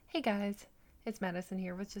Hey guys, it's Madison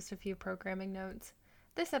here with just a few programming notes.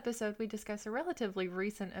 This episode we discuss a relatively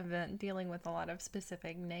recent event dealing with a lot of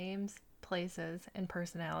specific names, places, and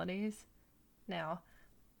personalities. Now,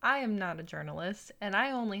 I am not a journalist, and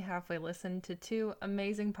I only halfway listened to two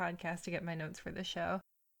amazing podcasts to get my notes for the show.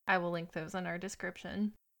 I will link those in our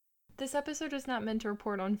description. This episode is not meant to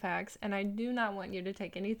report on facts, and I do not want you to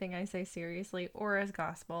take anything I say seriously or as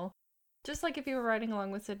gospel. Just like if you were riding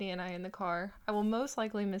along with Sydney and I in the car, I will most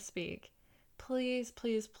likely misspeak. Please,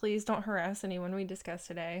 please, please don't harass anyone we discuss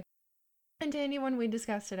today. And to anyone we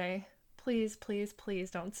discuss today, please, please,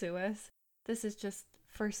 please don't sue us. This is just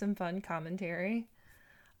for some fun commentary.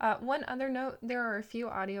 One other note, there are a few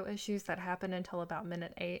audio issues that happened until about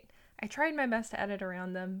minute 8. I tried my best to edit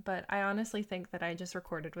around them, but I honestly think that I just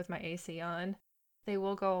recorded with my AC on. They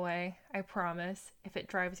will go away, I promise. If it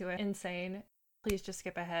drives you insane, please just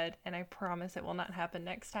skip ahead, and I promise it will not happen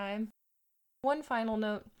next time. One final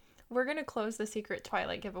note, we're going to close the secret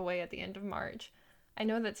Twilight giveaway at the end of March. I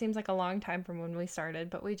know that seems like a long time from when we started,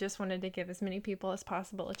 but we just wanted to give as many people as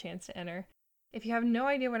possible a chance to enter. If you have no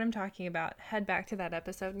idea what I'm talking about, head back to that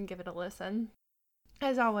episode and give it a listen.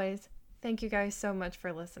 As always, thank you guys so much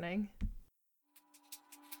for listening.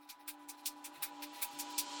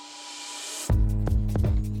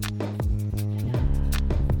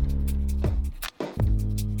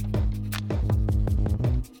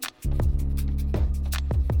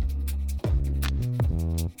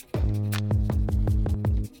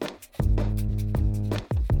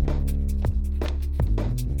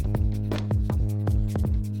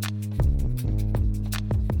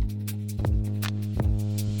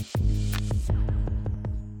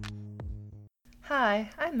 Hi,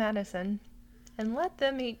 I'm Madison, and let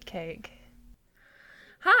them eat cake.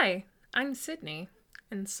 Hi, I'm Sydney,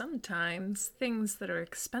 and sometimes things that are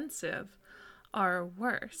expensive are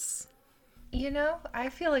worse. You know, I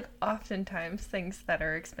feel like oftentimes things that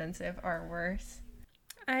are expensive are worse.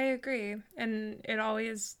 I agree, and it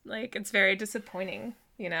always, it's very disappointing,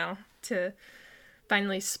 to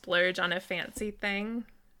finally splurge on a fancy thing,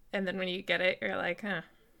 and then when you get it, you're like,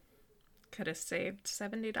 could have saved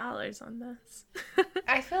 $70 on this.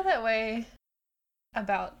 I feel that way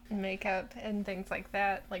about makeup and things like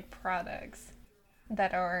that, like products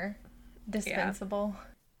that are dispensable. Yeah.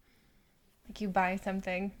 Like you buy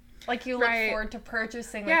something, like you look forward to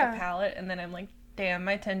purchasing like a palette, and then I'm like, damn,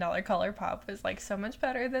 my $10 ColourPop was like so much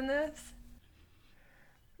better than this.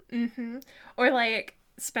 Mm-hmm. Or like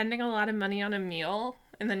spending a lot of money on a meal,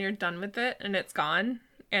 and then you're done with it, and it's gone,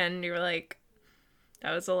 and you're like,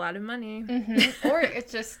 that was a lot of money. Mm-hmm. Or it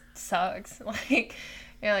just sucks. Like,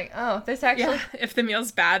 you're like, oh, this actually... Yeah, if the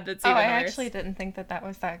meal's bad, that's even worse. I actually didn't think that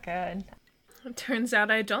was that good. It turns out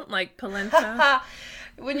I don't like polenta.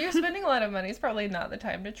 When you're spending a lot of money, it's probably not the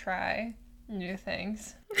time to try new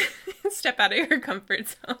things. Step out of your comfort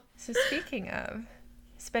zone. So speaking of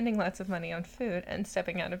spending lots of money on food and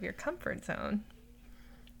stepping out of your comfort zone,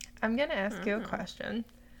 I'm going to ask you a question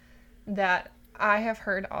that I have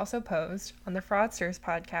heard also posed on the Fraudsters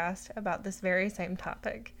podcast about this very same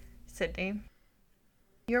topic. Sydney,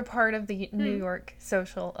 you're part of the New York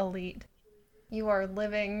social elite. You are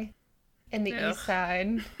living in the East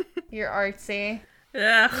Side. You're artsy.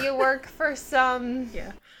 You work for some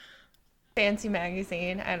fancy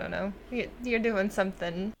magazine. I don't know. You're doing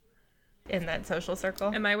something in that social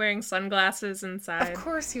circle. Am I wearing sunglasses inside? Of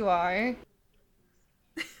course you are.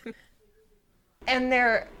 And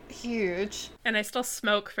they're huge. And I still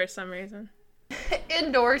smoke for some reason.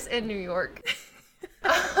 Indoors in New York.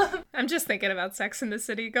 I'm just thinking about Sex in the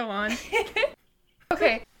City. Go on.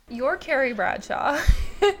 Okay, you're Carrie Bradshaw.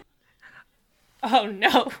 Oh,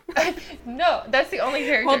 no. No, that's the only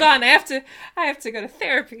character. Hold on, I have to go to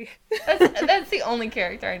therapy. That's the only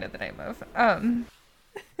character I know the name of.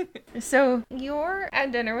 So you're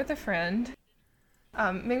at dinner with a friend.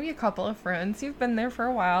 Maybe a couple of friends. You've been there for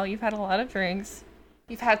a while. You've had a lot of drinks.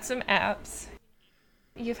 You've had some apps.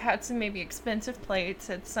 You've had some maybe expensive plates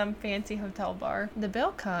at some fancy hotel bar. The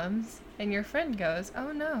bill comes, and your friend goes,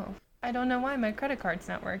 oh no, I don't know why my credit card's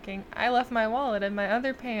not working. I left my wallet in my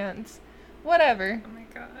other pants. Whatever. Oh my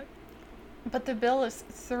god. But the bill is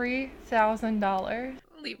 $3,000.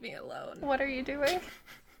 Leave me alone. What are you doing?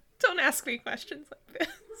 Don't ask me questions like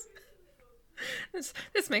this.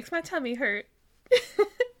 This makes my tummy hurt.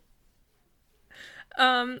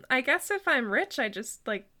 I guess if I'm rich, I just,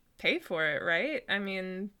 pay for it, right? I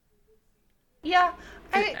mean... Yeah,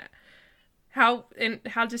 How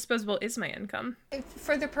disposable is my income?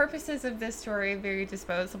 For the purposes of this story, very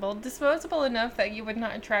disposable. Disposable enough that you would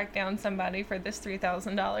not track down somebody for this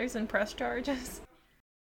 $3,000 in press charges.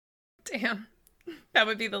 Damn. That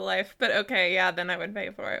would be the life. But okay, yeah, then I would pay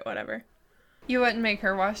for it, whatever. You wouldn't make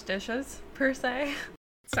her wash dishes, per se?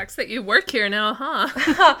 Sucks that you work here now,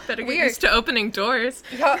 huh? Better get Weird. used to opening doors.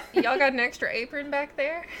 Y'all got an extra apron back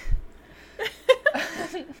there?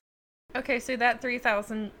 Okay, so that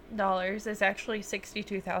 $3,000 is actually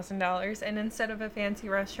 $62,000, and instead of a fancy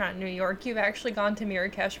restaurant in New York, you've actually gone to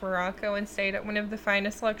Marrakesh, Morocco, and stayed at one of the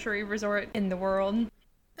finest luxury resorts in the world.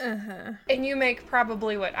 Uh-huh. And you make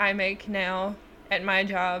probably what I make now at my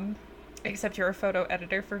job, except you're a photo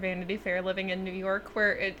editor for Vanity Fair living in New York,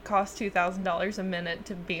 where it costs $2,000 a minute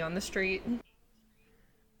to be on the street.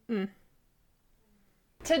 Mm.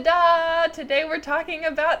 Ta-da! Today we're talking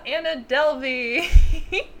about Anna Delvey.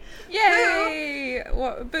 Yay!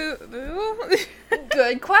 What, boo?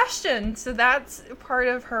 Good question. So that's part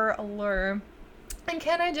of her allure. And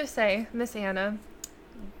can I just say, Miss Anna,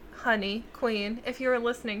 honey, queen, if you're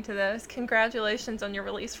listening to this, congratulations on your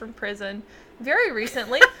release from prison very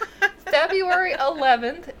recently, February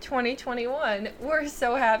 11th, 2021. We're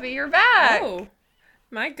so happy you're back. Oh,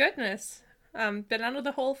 my goodness. Been out of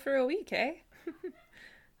the hole for a week, eh?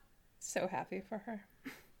 So happy for her.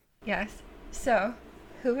 Yes. So,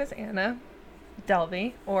 who is Anna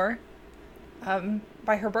Delvey, or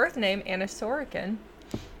by her birth name, Anna Sorokin?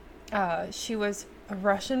 She was a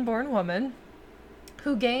Russian-born woman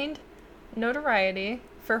who gained notoriety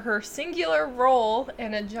for her singular role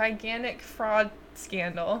in a gigantic fraud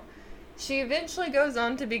scandal. She eventually goes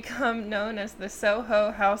on to become known as the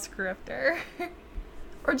Soho House Grifter.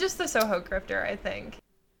 Or just the Soho Grifter, I think.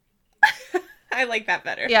 I like that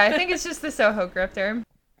better. Yeah, I think it's just the Soho Grifter.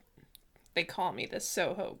 They call me the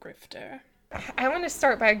Soho Grifter. I want to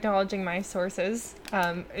start by acknowledging my sources,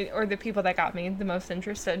 or the people that got me the most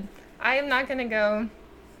interested. I am not going to go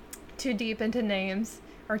too deep into names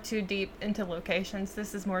or too deep into locations.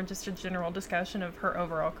 This is more just a general discussion of her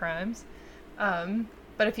overall crimes.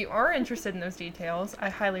 But if you are interested in those details, I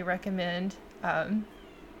highly recommend the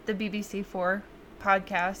BBC4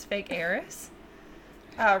 podcast, Fake Heiress,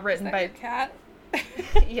 written Is that by... your cat?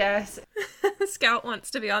 Yes. Scout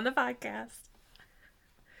wants to be on the podcast.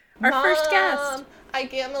 Our first guest. I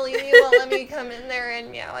can't believe you won't let me come in there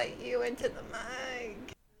and meow at you into the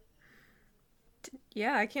mic.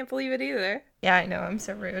 Yeah, I can't believe it either. Yeah, I know. I'm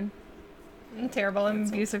so rude. I'm terrible. I'm an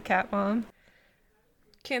abusive cat mom.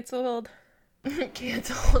 Canceled.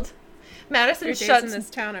 Canceled. Madison Your days shuts in this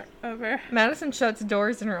town are over. Madison shuts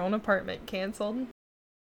doors in her own apartment. Canceled.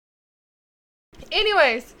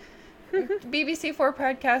 Anyways, BBC4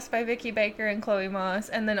 podcast by Vicky Baker and Chloe Moss,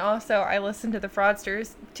 and then also I listened to the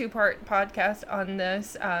Fraudsters 2-part podcast on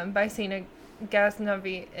this by Sina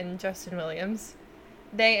Ghaznavi and Justin Williams.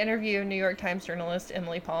 They interview New York Times journalist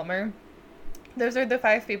Emily Palmer. Those are the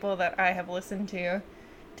 5 people that I have listened to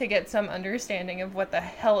get some understanding of what the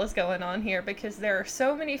hell is going on here, because there are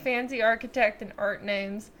so many fancy architect and art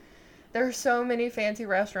names. There are so many fancy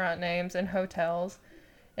restaurant names and hotels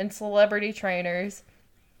and celebrity trainers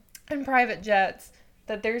and private jets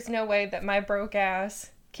that there's no way that my broke ass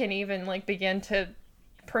can even begin to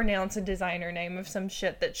pronounce a designer name of some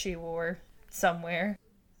shit that she wore somewhere.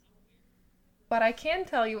 But I can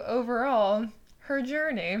tell you overall her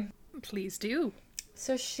journey. Please do.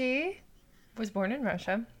 So she was born in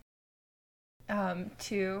Russia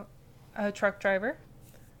to a truck driver,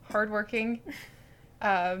 hardworking,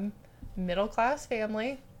 middle-class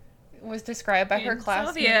family. Was described by her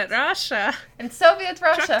classmates. Soviet Russia. In Soviet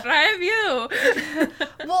Russia. Truck drive you.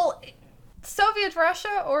 Well, Soviet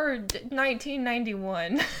Russia or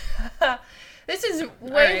 1991? This is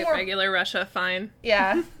way more... regular Russia, fine.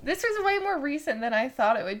 Yeah. This was way more recent than I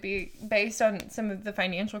thought it would be, based on some of the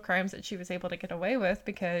financial crimes that she was able to get away with,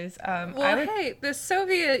 because... hey, the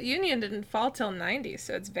Soviet Union didn't fall till 90,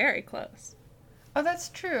 so it's very close. Oh, that's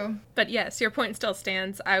true. But yes, your point still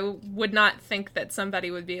stands. I would not think that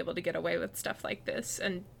somebody would be able to get away with stuff like this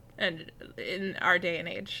and in our day and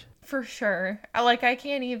age. For sure. I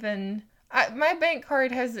can't even... my bank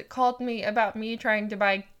card has called me about me trying to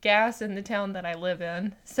buy gas in the town that I live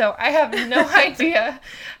in. So I have no idea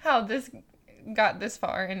how this got this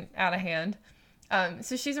far and out of hand.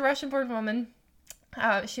 So she's a Russian-born woman.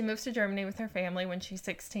 She moves to Germany with her family when she's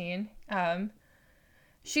 16.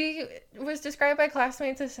 She was described by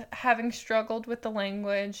classmates as having struggled with the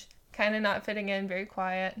language, kind of not fitting in, very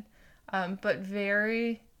quiet, but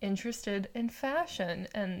very interested in fashion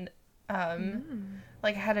and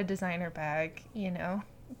had a designer bag,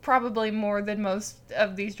 probably more than most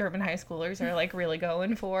of these German high schoolers are really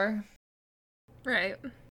going for. Right.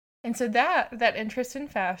 And so that interest in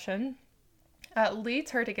fashion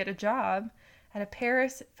leads her to get a job at a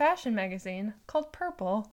Paris fashion magazine called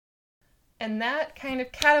Purple. And that kind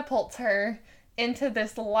of catapults her into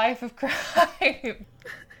this life of crime.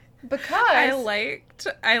 Because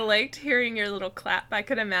I liked hearing your little clap. I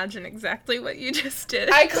could imagine exactly what you just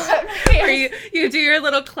did. I clapped my hands. Where you do your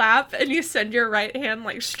little clap and you send your right hand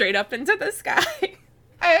like straight up into the sky.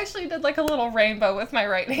 I actually did like a little rainbow with my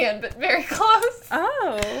right hand, but very close.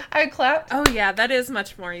 Oh. I clapped. Oh yeah, that is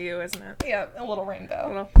much more you, isn't it? Yeah, a little rainbow. A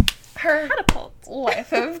little Her catapult.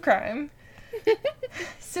 life of crime.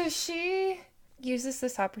 So she uses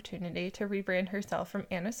this opportunity to rebrand herself from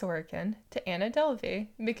Anna Sorokin to Anna Delvey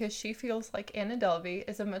because she feels like Anna Delvey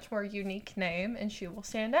is a much more unique name and she will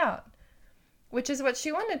stand out. Which is what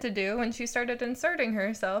she wanted to do when she started inserting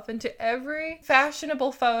herself into every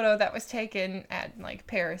fashionable photo that was taken at like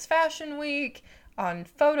Paris Fashion Week, on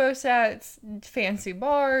photo sets, fancy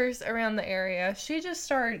bars around the area. She just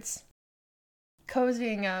starts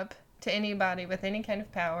cozying up to anybody with any kind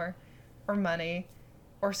of power or money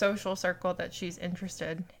or social circle that she's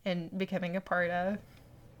interested in becoming a part of.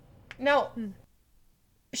 Now,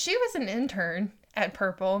 she was an intern at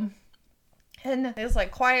Purple, and this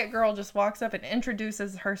like quiet girl just walks up and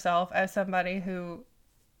introduces herself as somebody who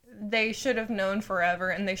they should have known forever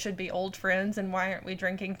and they should be old friends, and why aren't we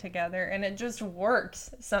drinking together? And it just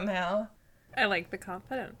works somehow. I like the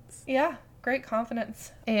confidence. Yeah, great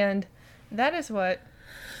confidence. And that is what...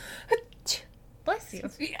 Bless you.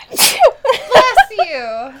 Bless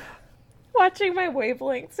you! Watching my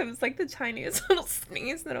wavelengths, it was like the tiniest little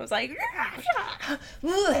sneeze, and I was like...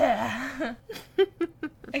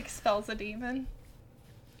 Expels a demon.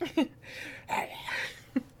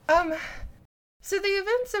 So the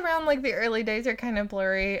events around like the early days are kind of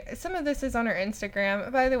blurry. Some of this is on her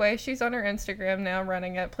Instagram. By the way, she's on her Instagram now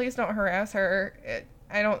running it. Please don't harass her.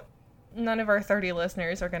 None of our 30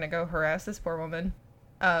 listeners are going to go harass this poor woman.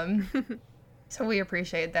 So we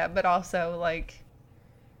appreciate that. But also, like,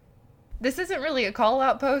 this isn't really a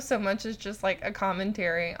call-out post so much as just like a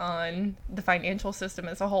commentary on the financial system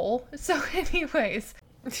as a whole. So anyways...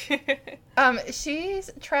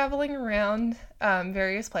 she's traveling around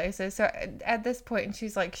various places. So at this point,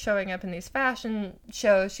 she's like showing up in these fashion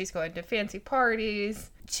shows. She's going to fancy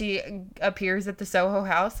parties. She appears at the Soho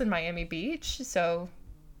House in Miami Beach. So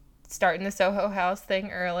starting the Soho House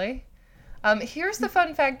thing early. Here's the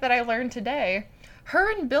fun fact that I learned today.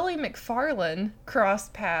 Her and Billy McFarland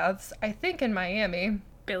crossed paths, I think, in Miami.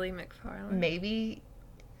 Billy McFarland. Maybe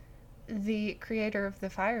the creator of the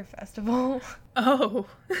Fyre Festival. Oh.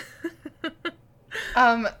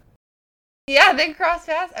 Yeah, they crossed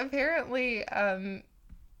paths. Apparently,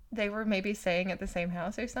 they were maybe staying at the same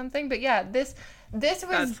house or something. But yeah, this was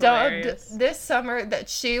That's dubbed, hilarious. this summer that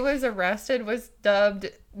she was arrested was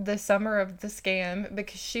dubbed the summer of the scam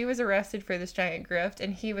because she was arrested for this giant grift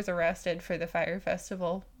and he was arrested for the Fyre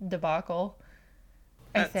Festival debacle.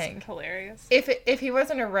 That's I think. Hilarious. If he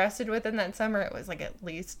wasn't arrested within that summer, it was like at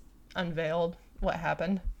least unveiled what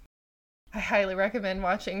happened. I highly recommend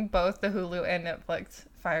watching both the Hulu and Netflix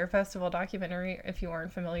Fyre Festival documentary if you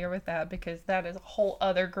aren't familiar with that, because that is a whole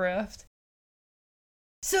other grift.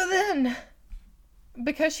 So then,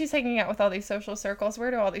 because she's hanging out with all these social circles, where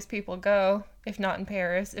do all these people go? If not in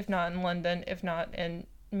Paris, if not in London, if not in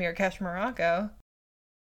Marrakesh, Morocco.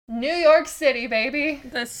 New York City, baby!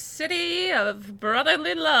 The city of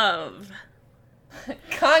brotherly love.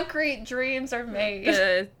 Concrete dreams are made.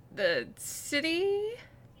 The city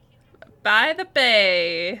by the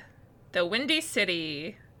bay. The Windy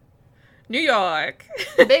City. New York.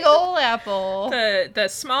 Big ol' apple. The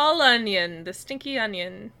small onion. The stinky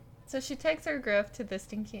onion. So she takes her grift to the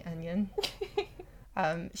Stinky Onion.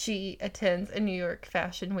 She attends a New York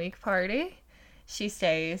Fashion Week party. She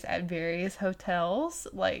stays at various hotels,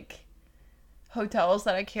 like hotels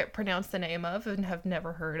that I can't pronounce the name of and have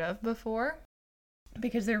never heard of before,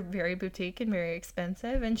 because they're very boutique and very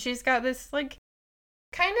expensive. And she's got this, like,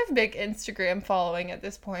 kind of big Instagram following at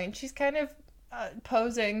this point. She's kind of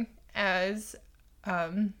posing as,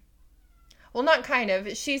 well, not kind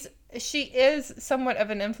of. She is somewhat of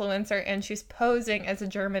an influencer, and she's posing as a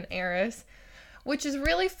German heiress, which is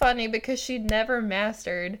really funny because she'd never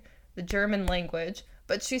mastered the German language,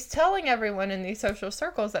 but she's telling everyone in these social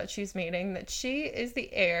circles that she's meeting that she is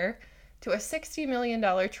the heir to a $60 million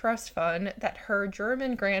trust fund that her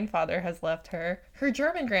German grandfather has left her. Her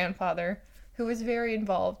German grandfather, who was very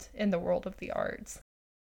involved in the world of the arts,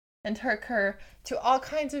 and took her to all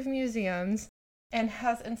kinds of museums and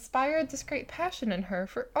has inspired this great passion in her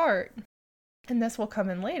for art. And this will come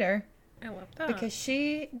in later. I love that. Because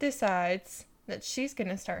she decides that she's going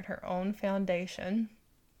to start her own foundation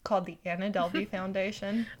called the Anna Delvey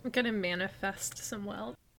Foundation. I'm gonna manifest some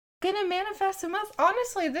wealth. Gonna manifest some wealth.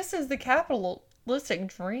 Honestly, this is the capitalistic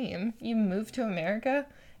dream. You move to America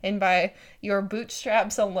And by your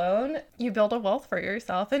bootstraps alone, you build a wealth for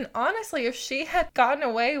yourself. And honestly, if she had gotten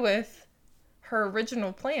away with her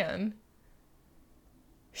original plan,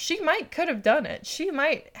 she could have done it. She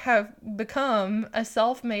might have become a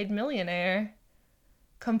self-made millionaire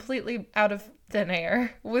completely out of thin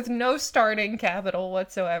air with no starting capital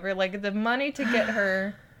whatsoever. Like, the money to get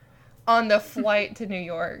her on the flight to New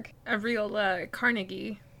York. A real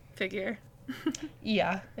Carnegie figure.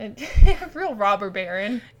 Yeah, a real robber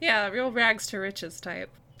baron. Yeah, real rags to riches type.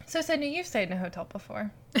 So, Sydney, you've stayed in a hotel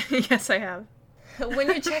before. Yes, I have. When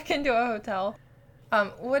you check into a hotel,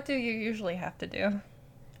 what do you usually have to do?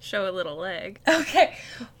 Show a little leg. Okay,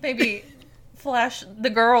 maybe flash the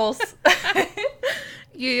girls.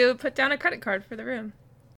 You put down a credit card for the room.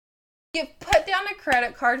 You put down a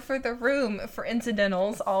credit card for the room for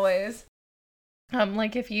incidentals, always.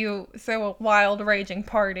 Like if you throw a wild, raging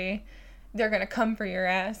party, they're going to come for your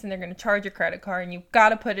ass and they're going to charge your credit card and you've got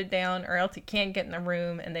to put it down or else you can't get in the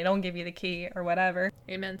room and they don't give you the key or whatever.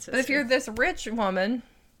 Amen, sister. But if you're this rich woman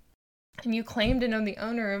and you claim to know the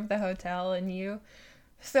owner of the hotel and you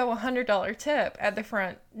throw a $100 tip at the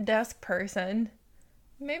front desk person,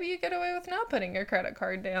 maybe you get away with not putting your credit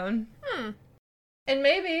card down. And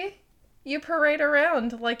maybe you parade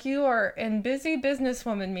around like you are in busy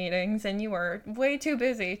businesswoman meetings and you are way too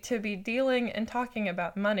busy to be dealing and talking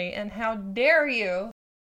about money. And how dare you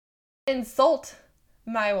insult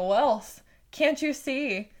my wealth? Can't you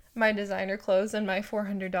see my designer clothes and my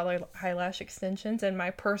 $400 eyelash extensions and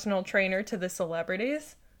my personal trainer to the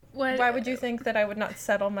celebrities? What? Why would you think that I would not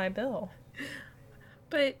settle my bill?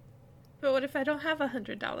 But what if I don't have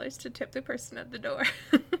 $100 to tip the person at the door?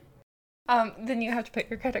 Then you have to put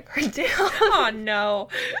your credit card down. Oh, no.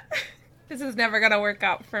 This is never going to work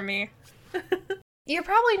out for me. You're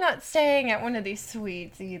probably not staying at one of these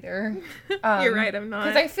suites either. You're right, I'm not.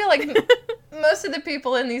 Because I feel like most of the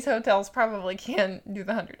people in these hotels probably can do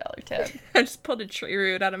the $100 tip. I just pulled a tree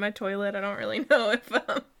root out of my toilet. I don't really know if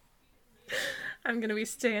I'm going to be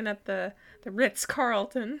staying at the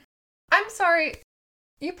Ritz-Carlton. I'm sorry,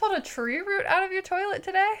 you pulled a tree root out of your toilet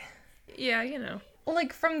today? Yeah, you know.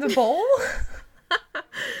 Like from the bowl?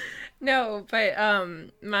 No, but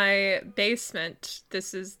my basement,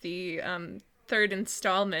 this is the third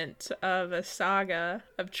installment of a saga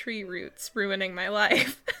of tree roots ruining my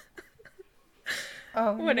life.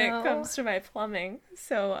 Oh, when it comes to my plumbing.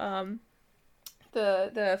 So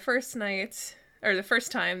the first night, or the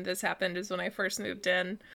first time this happened is when I first moved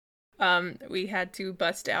in. We had to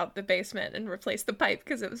bust out the basement and replace the pipe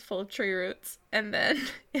because it was full of tree roots. And then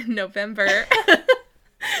in November...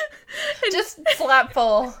 just slap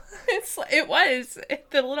full. It was.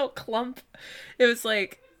 The little clump. It was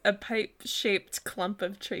like a pipe-shaped clump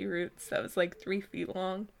of tree roots that was like 3 feet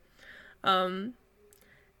long. And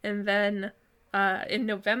then in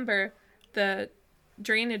November, the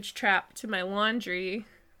drainage trap to my laundry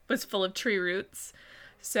was full of tree roots.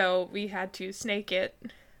 So we had to snake it.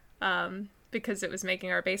 Because it was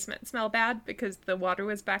making our basement smell bad because the water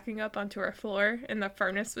was backing up onto our floor and the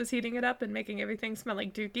furnace was heating it up and making everything smell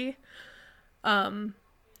like dookie. Oh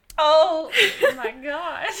my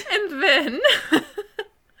god.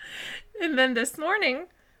 And then this morning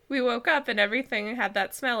we woke up and everything had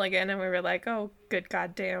that smell again and we were like, oh, good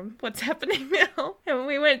goddamn, what's happening now? And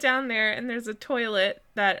we went down there and there's a toilet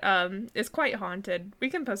that is quite haunted. We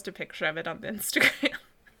can post a picture of it on the Instagram.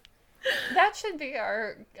 That should be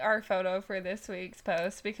our photo for this week's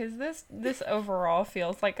post because this overall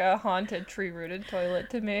feels like a haunted tree-rooted toilet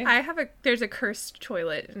to me. There's a cursed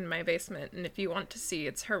toilet in my basement, and if you want to see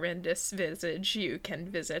its horrendous visage, you can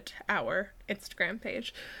visit our Instagram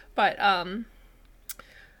page. But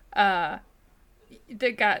the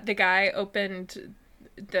guy opened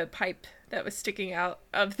the pipe that was sticking out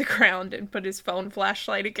of the ground and put his phone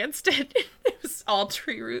flashlight against it. It was all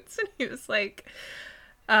tree roots, and he was like,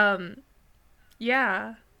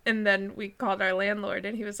 yeah. And then we called our landlord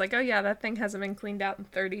and he was like, oh yeah, that thing hasn't been cleaned out in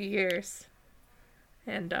 30 years.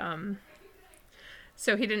 And,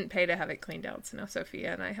 so he didn't pay to have it cleaned out. So now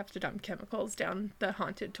Sophia and I have to dump chemicals down the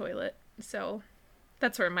haunted toilet. So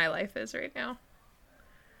that's where my life is right now.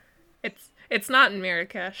 It's not in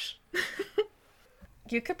Marrakesh.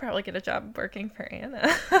 You could probably get a job working for Anna.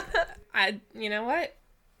 You know what?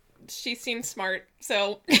 She seems smart,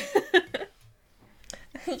 so...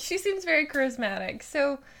 She seems very charismatic.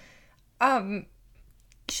 So,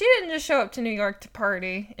 she didn't just show up to New York to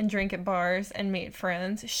party and drink at bars and meet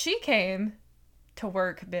friends. She came to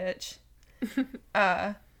work, bitch.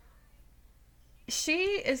 She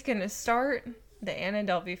is going to start the Anna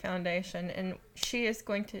Delvey Foundation, and she is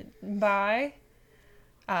going to buy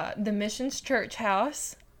the Missions Church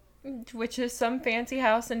House which is some fancy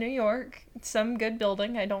house in New York, some good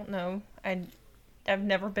building. I don't know. I've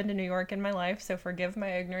never been to New York in my life, so forgive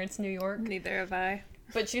my ignorance, New York. Neither have I.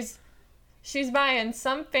 But she's buying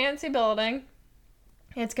some fancy building.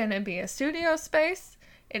 It's going to be a studio space.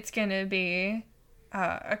 It's going to be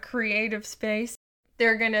a creative space.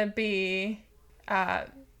 There are going to be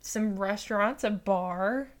some restaurants, a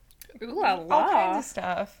bar, Ooh la la. all kinds of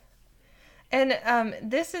stuff. And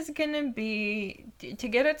this is going to be, to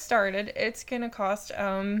get it started, it's going to cost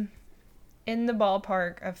in the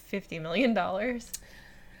ballpark of $50 million.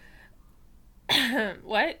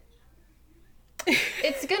 What?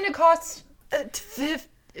 It's going to cost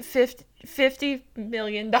 $50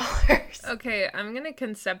 million. Okay, I'm gonna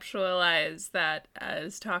conceptualize that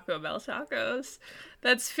as Taco Bell tacos.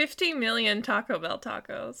 That's 50 million Taco Bell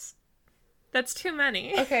tacos. That's too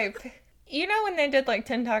many. Okay, you know when they did like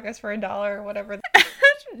 10 tacos for $1 or whatever?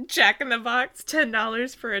 Jack in the Box,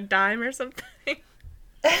 $10 for a dime or something.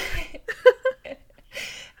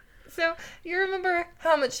 So, you remember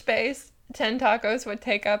how much space 10 tacos would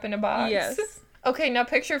take up in a box? Yes. Okay, now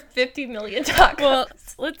picture 50 million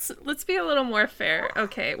tacos. Well, let's be a little more fair.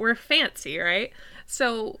 Okay, we're fancy, right?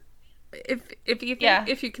 So if you think,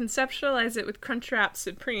 if you conceptualize it with Crunchwrap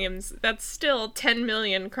Supremes, that's still 10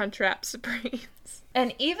 million Crunchwrap Supremes.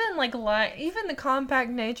 And even even the compact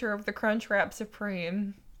nature of the Crunchwrap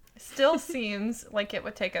Supreme still seems like it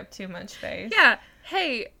would take up too much space. Yeah.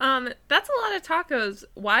 Hey, that's a lot of tacos.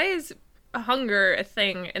 Why is hunger a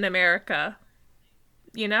thing in America?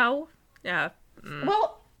 You know? Yeah.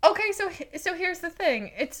 Well, okay, so here's the thing.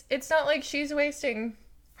 It's not like she's wasting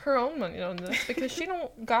her own money on this because she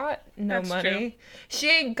don't got no That's money. true. She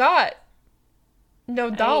ain't got no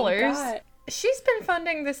dollars. She's been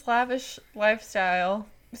funding this lavish lifestyle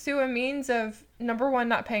through a means of, number one,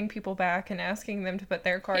 not paying people back and asking them to put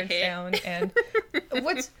their cards down. And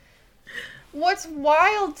what's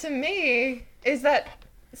wild to me is that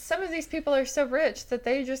some of these people are so rich that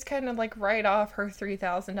they just kind of like write off her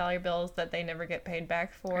 $3,000 bills that they never get paid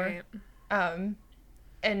back for. Right.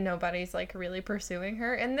 And nobody's like really pursuing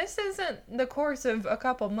her. And this isn't the course of a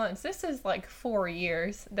couple months. This is like 4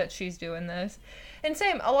 years that she's doing this. And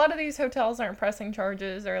same, a lot of these hotels aren't pressing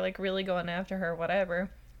charges or like really going after her,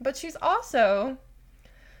 whatever. But she's also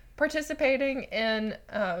participating in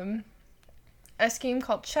a scheme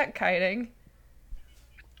called check kiting.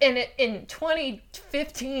 And in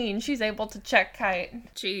 2015, she's able to check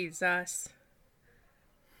kite. Jesus.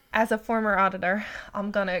 As a former auditor, I'm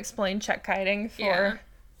going to explain check kiting for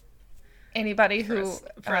anybody who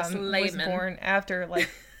was born after like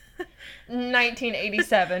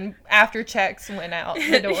 1987, after checks went out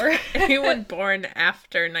the door. Anyone born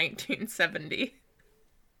after 1970.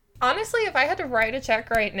 Honestly, if I had to write a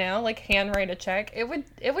check right now, like handwrite a check, it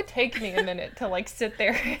would take me a minute to like sit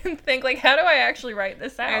there and think like, how do I actually write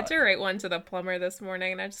this out? I had to write one to the plumber this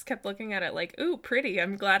morning, and I just kept looking at it like, ooh, pretty.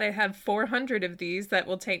 I'm glad I have 400 of these that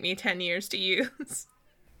will take me 10 years to use.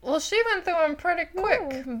 Well, she went through them pretty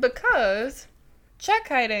quick because check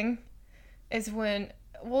kiting is when,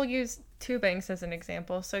 we'll use two banks as an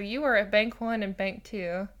example. So you are at Bank 1 and Bank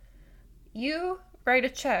 2. You write a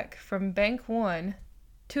check from Bank 1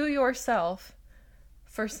 to yourself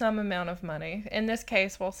for some amount of money. In this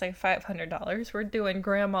case, we'll say $500. We're doing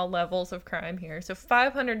grandma levels of crime here. So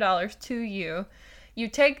 $500 to you. You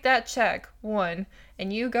take that check, 1,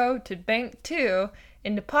 and you go to Bank 2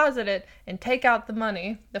 and deposit it and take out the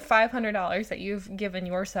money, the $500 that you've given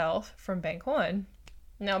yourself from Bank 1.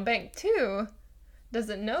 Now, Bank 2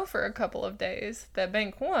 doesn't know for a couple of days that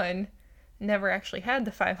Bank 1 never actually had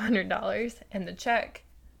the $500 and the check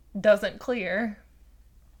doesn't clear.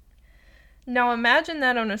 Now imagine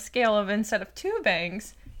that on a scale of, instead of 2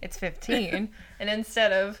 banks, it's 15, and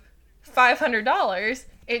instead of $500,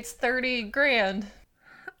 it's 30 grand.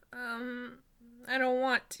 I don't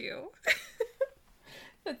want to.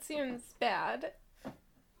 That seems bad.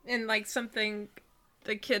 And like something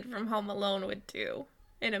the kid from Home Alone would do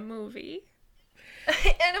in a movie.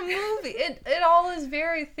 In a movie. It all is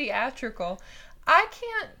very theatrical. I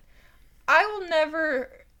will never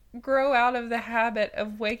grow out of the habit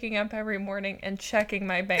of waking up every morning and checking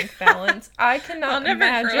my bank balance. I cannot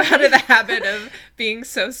imagine. Grow out of the habit of being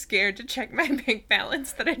so scared to check my bank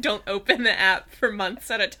balance that I don't open the app for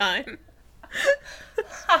months at a time.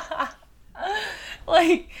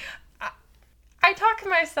 Like, I talk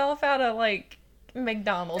myself out of like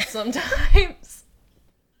McDonald's sometimes.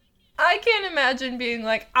 I can't imagine being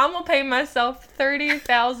like, I'm gonna pay myself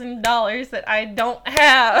 $30,000 that I don't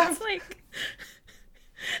have.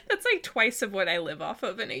 That's like twice of what I live off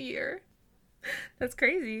of in a year. That's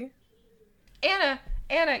crazy. Anna,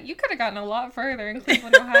 Anna, you could have gotten a lot further in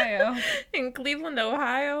Cleveland, Ohio. In Cleveland,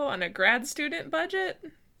 Ohio, on a grad student budget?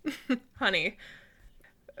 Honey,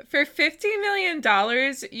 for $50 million,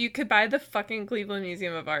 you could buy the fucking Cleveland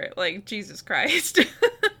Museum of Art. Like, Jesus Christ.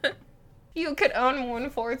 You could own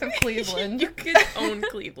 1/4 of Cleveland. You could own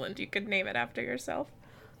Cleveland. You could name it after yourself.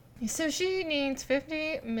 So she needs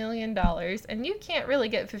 $50 million, and you can't really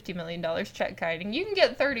get $50 million check kiting. You can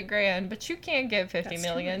get 30 grand, but you can't get $50 million. That's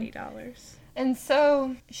too many dollars. And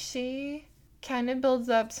so she kind of builds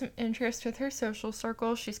up some interest with her social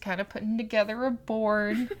circle. She's kind of putting together a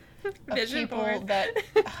board of Vision people board.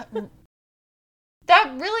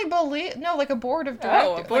 that really believe, no, like a board of directors.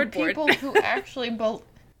 Oh, a board like people who actually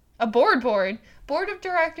a board of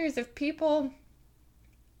directors of people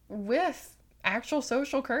with actual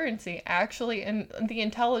social currency, actually, and the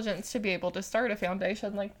intelligence to be able to start a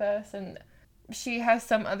foundation like this. And she has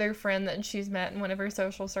some other friend that she's met in one of her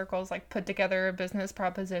social circles, like, put together a business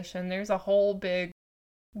proposition. There's a whole big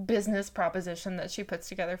business proposition that she puts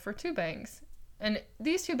together for 2 banks. And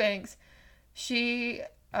these 2 banks, she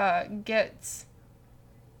gets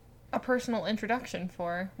a personal introduction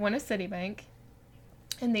for. One is Citibank,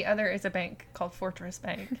 and the other is a bank called Fortress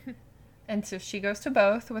Bank. And so she goes to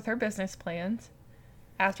both with her business plans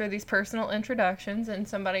after these personal introductions and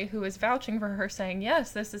somebody who is vouching for her saying,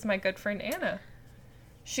 yes, this is my good friend Anna.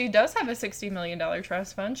 She does have a $60 million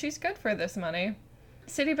trust fund. She's good for this money.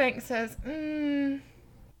 Citibank says,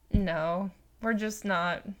 no, we're just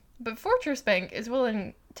not. But Fortress Bank is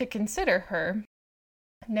willing to consider her.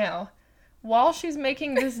 Now, while she's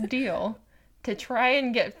making this deal to try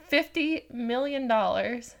and get $50 million,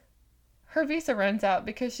 her visa runs out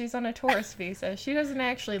because she's on a tourist visa. She doesn't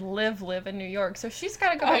actually live in New York, so she's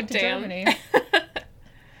got to go back to Germany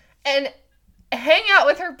and hang out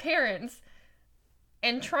with her parents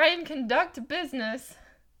and try and conduct business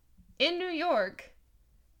in New York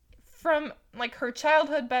from, like, her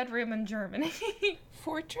childhood bedroom in Germany.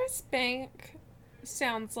 Fortress Bank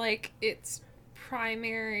sounds like its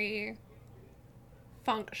primary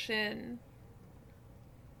function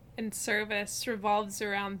and service revolves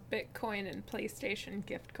around Bitcoin and PlayStation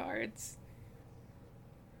gift cards.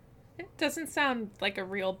 It doesn't sound like a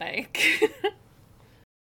real bank.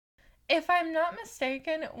 If I'm not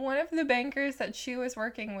mistaken, one of the bankers that she was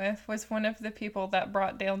working with was one of the people that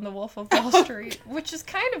brought down the Wolf of Wall Street, which is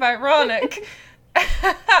kind of ironic.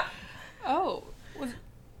 Oh, was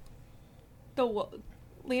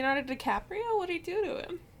Leonardo DiCaprio? What did he do to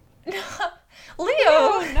him?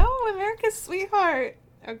 Leo! No, America's sweetheart.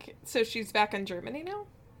 Okay, so she's back in Germany now?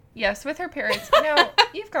 Yes, with her parents. Now,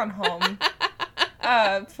 you've gone home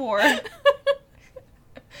for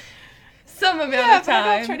some amount of time. But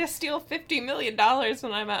I don't try to steal $50 million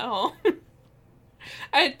when I'm at home.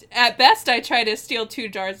 At best, I try to steal 2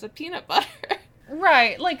 jars of peanut butter.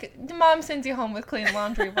 Right, like, mom sends you home with clean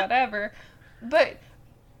laundry, whatever. But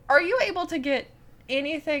are you able to get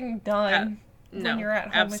anything done when you're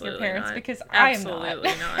at home with your parents? Not. Because I am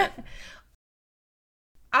Absolutely not.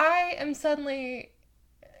 I am suddenly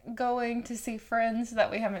going to see friends that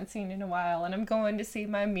we haven't seen in a while, and I'm going to see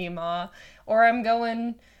my Mima, or I'm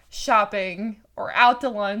going shopping, or out to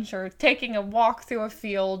lunch, or taking a walk through a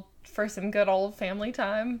field for some good old family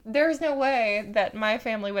time. There's no way that my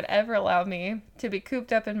family would ever allow me to be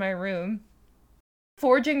cooped up in my room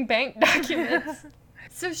forging bank documents.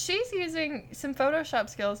 So she's using some Photoshop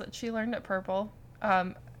skills that she learned at Purple.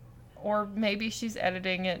 Or maybe she's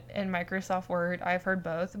editing it in Microsoft Word. I've heard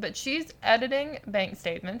both. But she's editing bank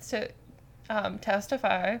statements to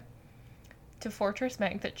testify to Fortress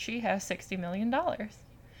Bank that she has $60 million.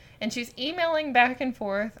 And she's emailing back and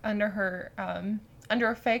forth under her under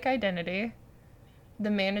a fake identity, the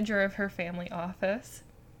manager of her family office.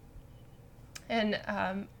 And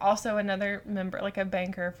also another member, like a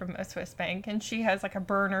banker from a Swiss bank. And she has, like, a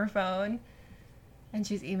burner phone. And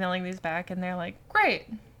she's emailing these back, and they're like, great.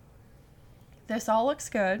 This all looks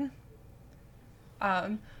good.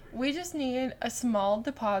 We just need a small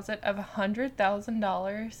deposit of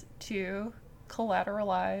 $100,000 to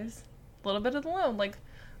collateralize a little bit of the loan. Like,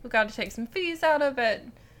 we've got to take some fees out of it.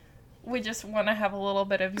 We just want to have a little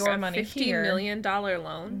bit of your money here. $50 million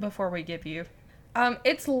loan before we give you.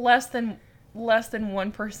 It's less than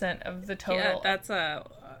 1% of the total. Yeah, that's a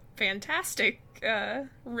fantastic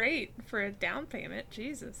rate for a down payment.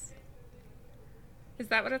 Jesus. Is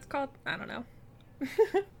that what it's called? I don't know.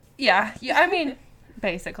 Yeah, I mean,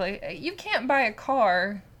 basically, you can't buy a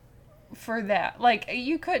car for that. Like,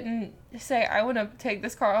 you couldn't say, I want to take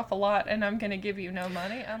this car off a lot and I'm going to give you no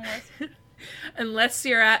money unless... Unless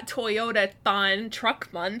you're at Toyota Thon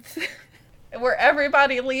Truck Month. where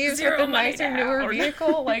everybody leaves Zero with a money nicer, down. newer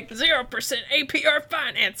vehicle. Like 0% APR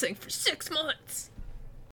financing for 6 months.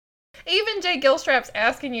 even Jay Gilstrap's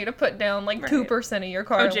asking you to put down like 2% of your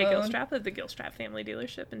car Jay loan. Gilstrap of the Gilstrap Family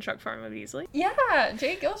Dealership and Truck Farm of Easley. Yeah,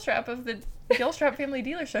 Jay Gilstrap of the Gilstrap Family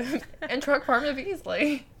Dealership and Truck Farm of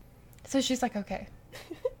Easley. So she's like, okay,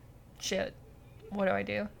 shit, what do I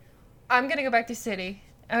do? I'm gonna go back to city.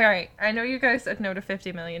 All right, I know you guys said no to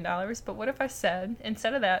 $50 million, but what if I said,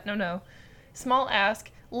 instead of that, no, small ask,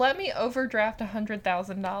 let me overdraft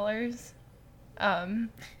 $100,000,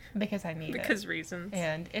 because I need it. Because reasons.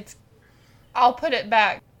 And I'll put it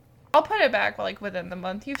back like within the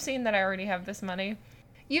month. You've seen that I already have this money.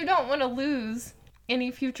 You don't want to lose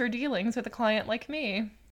any future dealings with a client like me.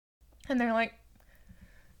 And they're like,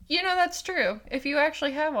 that's true. If you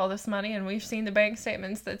actually have all this money, and we've seen the bank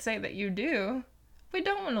statements that say that you do, we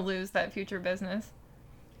don't want to lose that future business.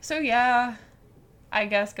 So yeah, I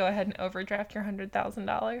guess go ahead and overdraft your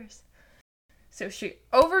 $100,000. So she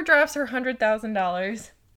overdrafts her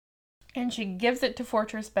 $100,000, and she gives it to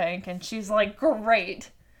Fortress Bank, and she's like,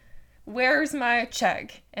 great, where's my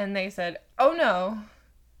check? And they said, oh no,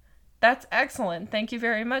 that's excellent, thank you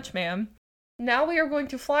very much, ma'am. Now we are going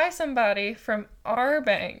to fly somebody from our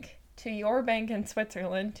bank to your bank in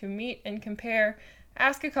Switzerland to meet and compare,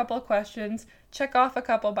 ask a couple of questions, check off a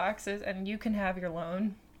couple boxes, and you can have your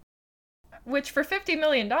loan. Which for $50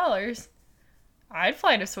 million, I'd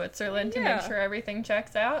fly to Switzerland to make sure everything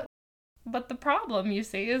checks out. But the problem, you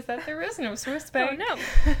see, is that there is no Swiss bank. Oh,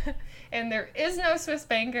 no. And there is no Swiss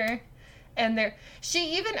banker. And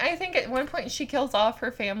she even, I think at one point, she kills off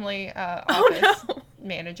her family office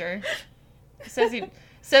manager. Says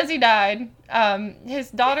he died.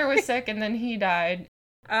 His daughter was sick, and then he died.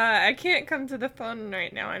 I can't come to the phone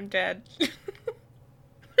right now. I'm dead.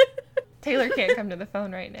 Taylor can't come to the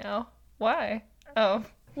phone right now. Why? Oh.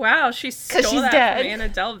 Wow, she stole that dead. from Anna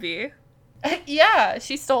Delvey. Yeah,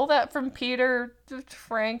 she stole that from Peter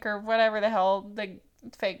Frank or whatever the hell the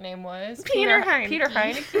fake name was. Peter Heineke. Peter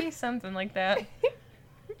Heineke, something like that.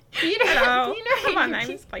 Hello. Peter Come on, Heineke.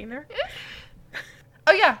 I'm explainer.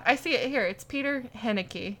 Oh yeah, I see it here. It's Peter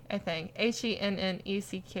Henneke, I think.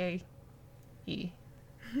 Hennecke.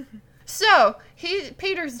 So,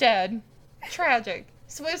 Peter's dead. Tragic.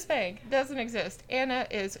 Swiss bank doesn't exist. Anna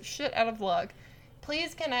is shit out of luck.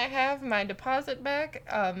 Please, can I have my deposit back?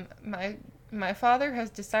 My father has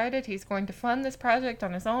decided he's going to fund this project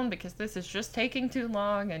on his own because this is just taking too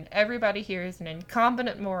long and everybody here is an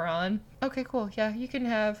incompetent moron. Okay, cool. Yeah, you can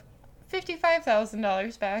have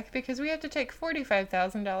 $55,000 back because we have to take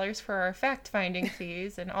 $45,000 for our fact-finding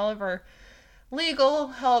fees and all of our legal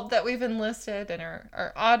help that we've enlisted and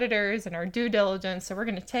our auditors and our due diligence. So we're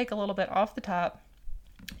going to take a little bit off the top.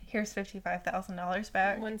 Here's $55,000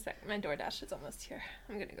 back. 1 sec, my DoorDash is almost here.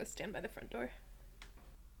 I'm gonna go stand by the front door.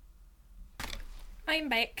 I'm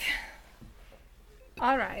back.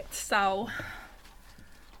 Alright, so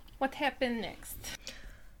what happened next?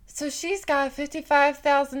 So she's got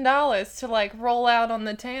 $55,000 to like roll out on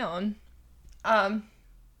the town.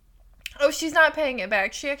 She's not paying it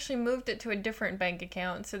back. She actually moved it to a different bank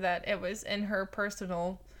account so that it was in her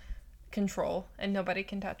personal control and nobody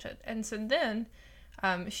can touch it. And so then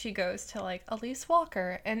she goes to like Elise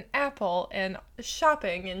Walker and Apple and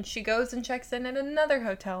shopping, and she goes and checks in at another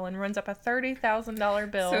hotel and runs up a $30,000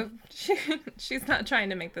 bill. So she's not trying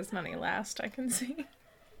to make this money last, I can see.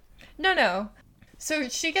 No. So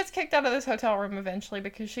she gets kicked out of this hotel room eventually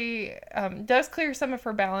because she does clear some of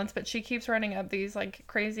her balance, but she keeps running up these like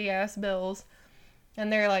crazy ass bills,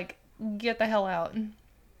 and they're like, get the hell out.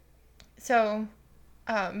 So,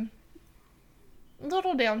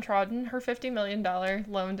 little downtrodden, her $50 million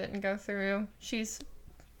loan didn't go through. She's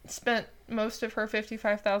spent most of her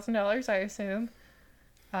 $55,000, I assume.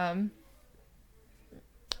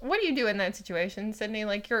 What do you do in that situation, Sydney?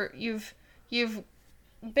 Like you've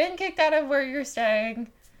been kicked out of where you're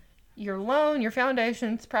staying. Your loan, your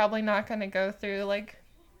foundation's probably not going to go through. Like,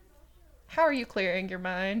 how are you clearing your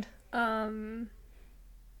mind?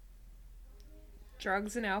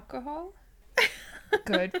 Drugs and alcohol.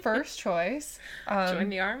 Good first choice. Join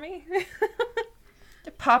the army.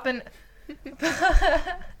 Popping.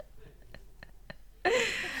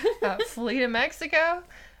 Flee to Mexico.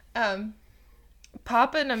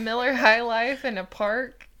 Popping a Miller High Life in a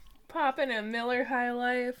park. Popping a Miller High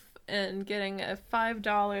Life and getting a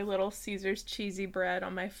 $5 Little Caesars cheesy bread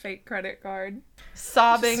on my fake credit card.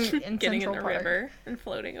 Sobbing Just in getting Central in the Park. river and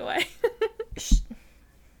floating away.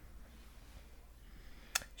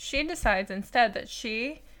 She decides instead that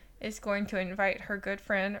she is going to invite her good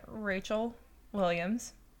friend Rachel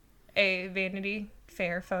Williams, a Vanity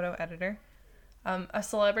Fair photo editor, a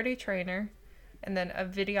celebrity trainer, and then a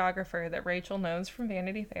videographer that Rachel knows from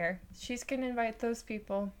Vanity Fair. She's going to invite those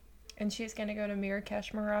people, and she's going to go to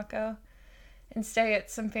Marrakesh, Morocco, and stay at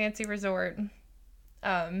some fancy resort.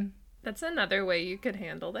 That's another way you could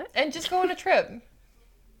handle it. And just go on a trip.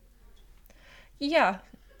 Yeah.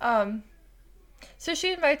 So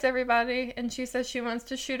she invites everybody, and she says she wants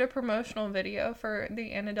to shoot a promotional video for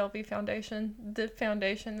the Anna Delvey Foundation, the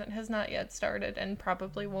foundation that has not yet started and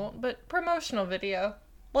probably won't, but promotional video.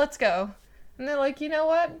 Let's go. And they're like, you know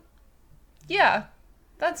what? Yeah,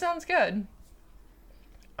 that sounds good.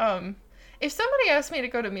 If somebody asked me to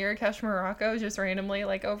go to Marrakesh, Morocco, just randomly,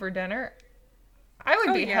 like, over dinner, I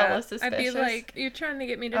would be hella suspicious. I'd be like, you're trying to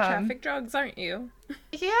get me to traffic drugs, aren't you?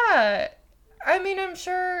 Yeah. I mean, I'm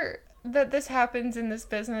sure that this happens in this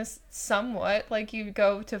business somewhat. Like, you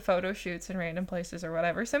go to photo shoots in random places or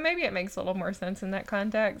whatever, so maybe it makes a little more sense in that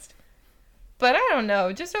context. But I don't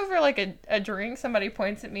know. Just over, like, a drink, somebody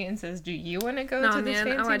points at me and says, do you want to go to this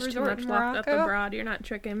fancy I watched resort too in much Locked Up Morocco? Abroad. You're not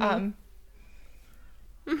tricking me.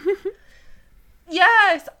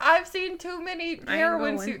 Yes! I've seen too many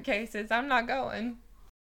heroin suitcases. I'm not going.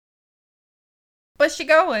 But she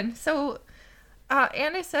going. So,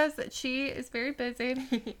 Anna says that she is very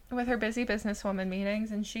busy with her busy businesswoman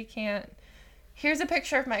meetings, and she can't... Here's a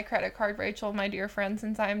picture of my credit card, Rachel, my dear friend,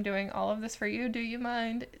 since I'm doing all of this for you. Do you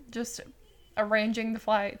mind just arranging the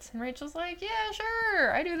flights? And Rachel's like, yeah,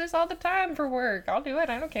 sure. I do this all the time for work. I'll do it.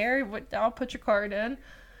 I don't care. I'll put your card in.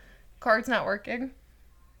 Card's not working.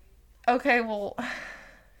 Okay, well,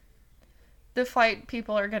 the flight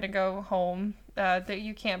people are going to go home. That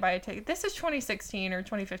you can't buy a ticket. This is 2016 or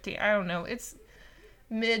 2015. I don't know. It's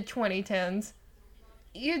mid-2010s.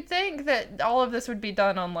 You'd think that all of this would be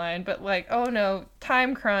done online, but like, oh no,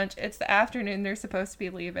 time crunch. It's the afternoon they're supposed to be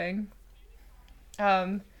leaving.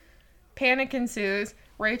 Panic ensues.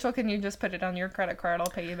 Rachel, can you just put it on your credit card? I'll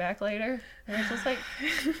pay you back later. And Rachel's like,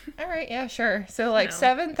 all right, yeah, sure. So like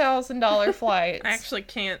 $7,000 flights. I actually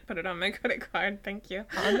can't put it on my credit card. Thank you.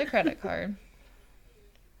 On the credit card.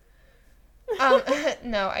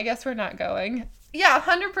 No, I guess we're not going. Yeah,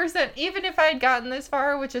 100%. Even if I had gotten this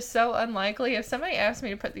far, which is so unlikely, if somebody asked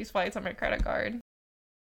me to put these flights on my credit card,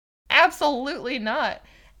 absolutely not.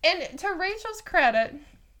 And to Rachel's credit,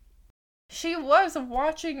 she was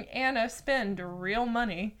watching Anna spend real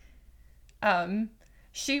money.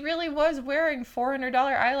 She really was wearing $400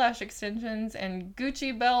 eyelash extensions and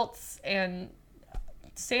Gucci belts and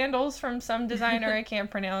sandals from some designer I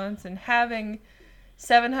can't pronounce, and having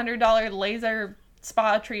 $700 laser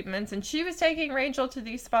spa treatments, and she was taking Rachel to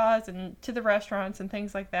these spas and to the restaurants and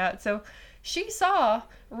things like that. So she saw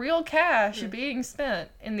real cash being spent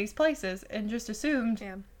in these places and just assumed,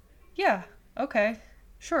 yeah, okay,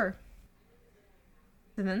 sure.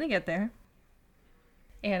 And then they get there.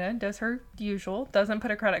 Anna does her usual, doesn't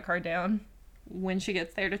put a credit card down when she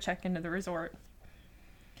gets there to check into the resort.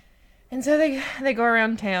 And so they go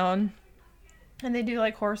around town, and they do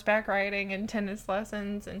like horseback riding and tennis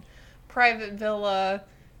lessons and private villa,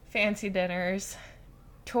 fancy dinners,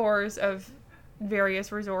 tours of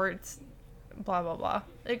various resorts, blah, blah, blah.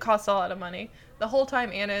 It costs a lot of money. The whole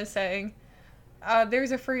time Anna is saying,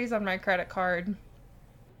 there's a freeze on my credit card.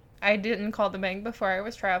 I didn't call the bank before I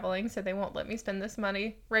was traveling, so they won't let me spend this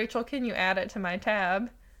money. Rachel, can you add it to my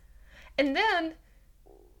tab? And then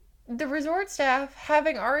the resort staff,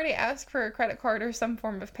 having already asked for a credit card or some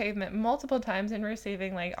form of payment multiple times and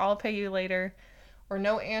receiving, like, I'll pay you later, or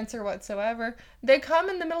no answer whatsoever, they come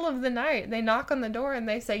in the middle of the night, they knock on the door, and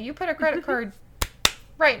they say, you put a credit card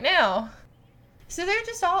right now. So they're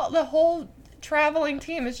just the whole traveling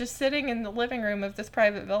team is just sitting in the living room of this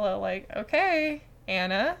private villa, like, okay,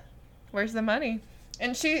 Anna, where's the money?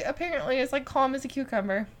 And she apparently is, like, calm as a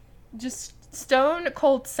cucumber. Just stone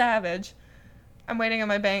cold savage. I'm waiting on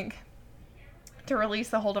my bank to release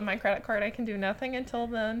the hold of my credit card. I can do nothing until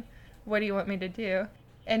then. What do you want me to do?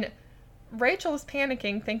 And Rachel's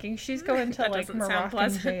panicking, thinking she's going to, like,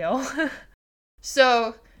 Moroccan jail.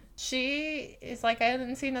 So she is like, I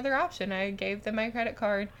didn't see another option. I gave them my credit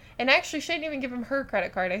card. And actually, she didn't even give them her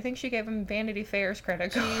credit card. I think she gave them Vanity Fair's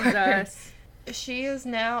credit card. Jesus. She is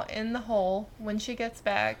now in the hole when she gets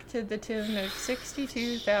back to the tune of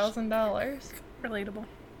 $62,000. Relatable.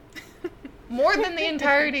 More than the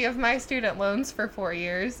entirety of my student loans for 4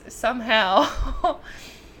 years, somehow.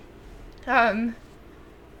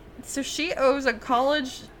 So she owes a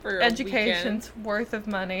college education's worth of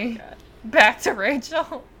money back to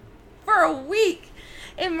Rachel for a week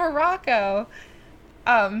in Morocco.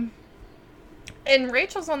 And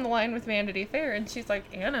Rachel's on the line with Vanity Fair, and she's like,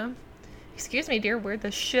 Anna, excuse me, dear, where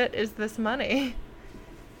the shit is this money?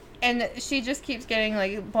 And she just keeps getting,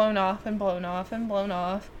 like, blown off and blown off and blown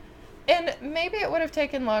off. And maybe it would have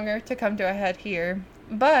taken longer to come to a head here,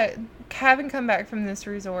 but having come back from this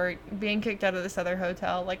resort, being kicked out of this other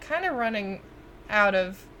hotel, like kind of running out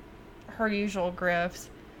of her usual grifts.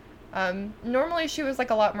 Normally she was like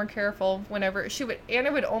a lot more careful whenever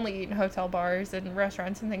Anna would only eat in hotel bars and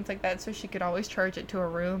restaurants and things like that, so she could always charge it to her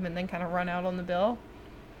room and then kind of run out on the bill.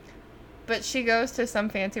 But she goes to some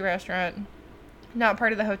fancy restaurant, not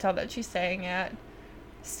part of the hotel that she's staying at,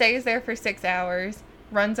 stays there for 6 hours,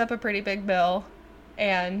 runs up a pretty big bill,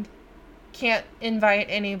 and can't invite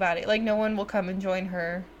anybody. Like, no one will come and join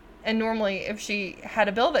her. And normally, if she had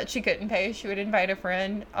a bill that she couldn't pay, she would invite a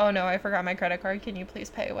friend. Oh no, I forgot my credit card. Can you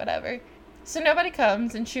please pay? Whatever. So nobody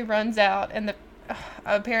comes, and she runs out, and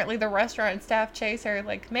apparently the restaurant staff chase her,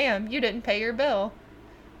 like, ma'am, you didn't pay your bill.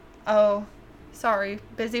 Oh, sorry,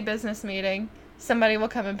 busy business meeting. Somebody will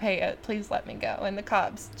come and pay it. Please let me go. And the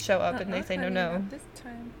cops show up, and they say, no, Not this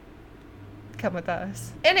time. come with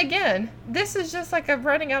us. And again, this is just like a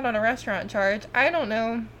running out on a restaurant charge. I don't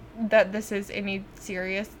know that this is any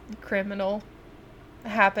serious criminal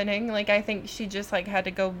happening. Like, I think she just like had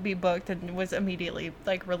to go be booked and was immediately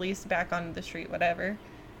like released back onto the street, whatever.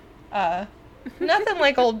 Nothing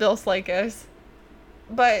like old Bill Slakos.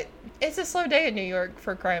 But it's a slow day in New York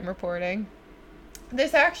for crime reporting.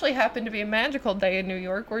 This actually happened to be a magical day in New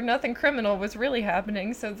York where nothing criminal was really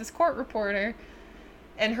happening. So this court reporter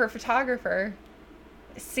and her photographer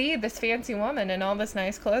see this fancy woman in all this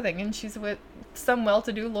nice clothing, and she's with some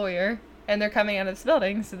well-to-do lawyer, and they're coming out of this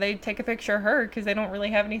building, so they take a picture of her because they don't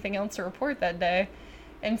really have anything else to report that day.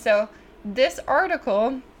 And so this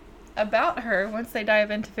article about her, once they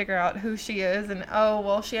dive in to figure out who she is, and oh,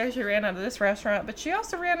 well, she actually ran out of this restaurant, but she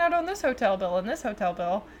also ran out on this hotel bill, and this hotel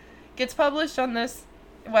bill gets published on this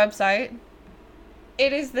website.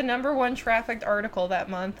 It is the #1 trafficked article that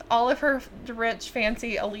month. All of her rich,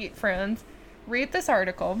 fancy, elite friends read this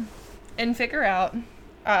article and figure out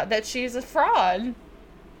that she's a fraud.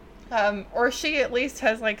 Or she at least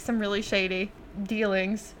has like some really shady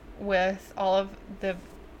dealings with all of the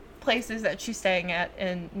places that she's staying at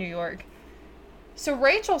in New York. So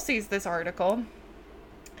Rachel sees this article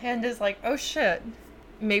and is like, oh shit,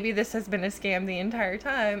 maybe this has been a scam the entire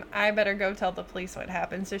time. I better go tell the police what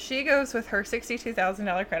happened. So she goes with her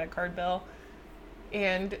 $62,000 credit card bill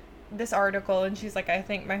and this article, and she's like, I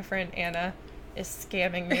think my friend Anna is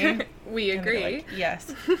scamming me. We agree. Like,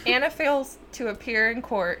 yes. Anna fails to appear in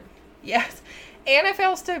court. Yes. Anna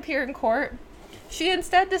fails to appear in court. She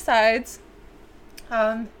instead decides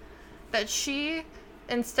that she,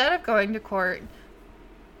 instead of going to court,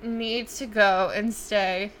 needs to go and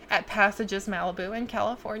stay at Passages Malibu in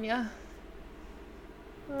California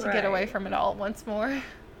to get away from it all once more.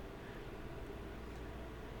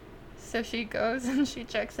 So she goes and she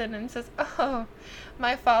checks in and says, oh,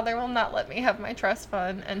 my father will not let me have my trust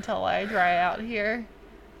fund until I dry out here.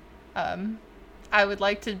 I would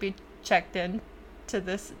like to be checked in to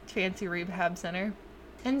this fancy rehab center.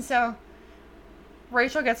 And so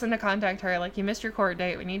Rachel gets into contact her, like, you missed your court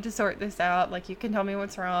date. We need to sort this out. Like, you can tell me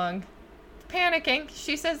what's wrong. Panicking.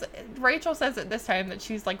 Rachel says at this time that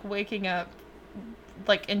she's, like, waking up,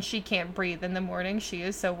 like, and she can't breathe in the morning. She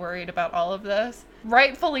is so worried about all of this.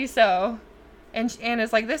 Rightfully so. And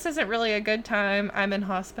Anna's like, this isn't really a good time. I'm in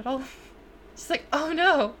hospital. She's like, oh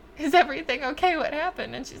no, is everything okay? What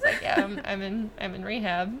happened? And she's like, yeah, I'm in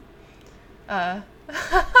rehab.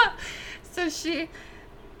 So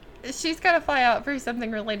she's got to fly out for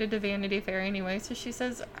something related to Vanity Fair anyway. So she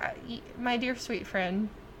says, my dear sweet friend,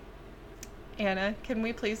 Anna, can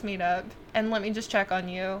we please meet up and let me just check on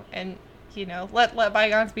you and, you know, let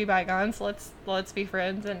bygones be bygones. Let's be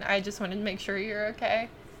friends. And I just wanted to make sure you're okay.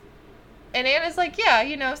 And Anna's like, yeah,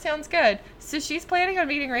 you know, sounds good. So she's planning on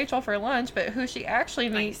meeting Rachel for lunch, but who she actually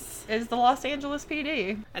meets is the Los Angeles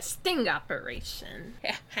PD. A sting operation.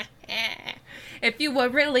 If you were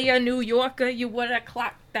really a New Yorker, you would have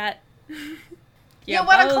clocked that. You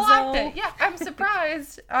would have clocked it. Yeah, I'm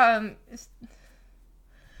surprised.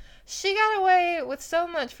 She got away with so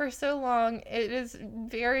much for so long. It is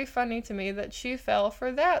very funny to me that she fell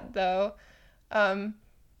for that, though.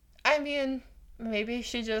 I mean, maybe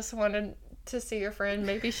she just wanted to see her friend.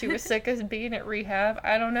 Maybe she was sick of being at rehab.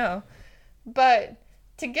 I don't know. But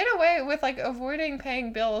to get away with, like, avoiding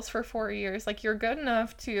paying bills for 4 years, like, you're good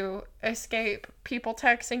enough to escape people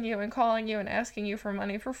texting you and calling you and asking you for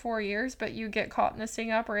money for 4 years, but you get caught in a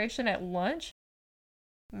sting operation at lunch?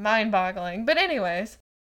 Mind-boggling. But anyways,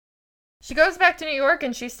 she goes back to New York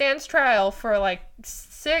and she stands trial for, like,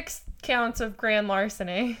 6 counts of grand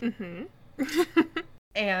larceny. Mm-hmm.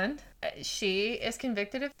 And She is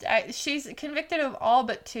convicted of, she's convicted of all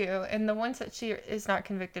but two, and the ones that she is not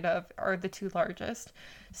convicted of are the two largest.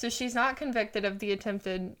 So she's not convicted of the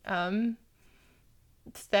attempted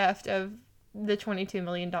theft of the $22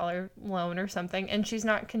 million loan or something, and she's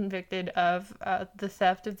not convicted of the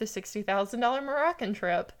theft of the $60,000 Moroccan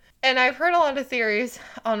trip. And I've heard a lot of theories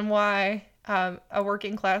on why a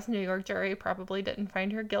working class New York jury probably didn't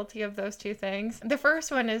find her guilty of those two things. The first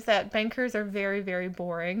one is that bankers are very, very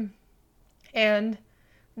boring. And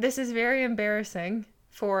this is very embarrassing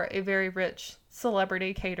for a very rich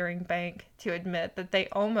celebrity catering bank to admit that they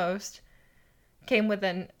almost came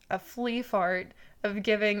within a flea fart of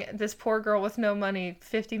giving this poor girl with no money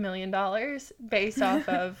 $50 million based off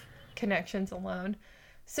of connections alone.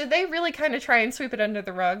 So they really kind of try and sweep it under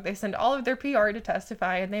the rug. They send all of their PR to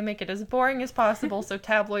testify, and they make it as boring as possible so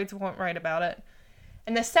tabloids won't write about it.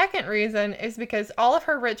 And the second reason is because all of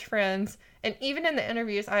her rich friends, and even in the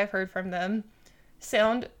interviews I've heard from them,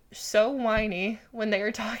 sound so whiny when they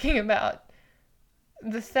are talking about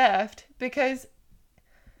the theft, because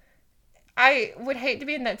I would hate to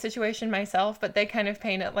be in that situation myself, but they kind of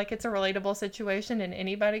paint it like it's a relatable situation and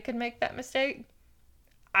anybody could make that mistake.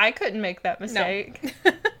 I couldn't make that mistake.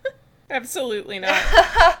 No. Absolutely not.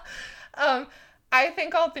 I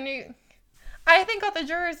think all the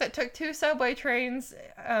jurors that took 2 subway trains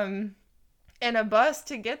and a bus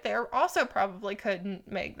to get there also probably couldn't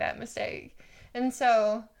make that mistake. And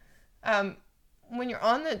so when you're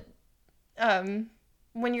on the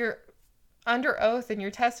when you're under oath and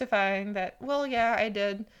you're testifying that, well, yeah, I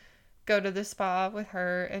did go to the spa with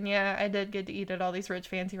her, and yeah, I did get to eat at all these rich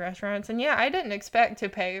fancy restaurants, and yeah, I didn't expect to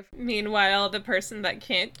pay. Meanwhile, the person that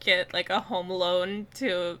can't get like a home loan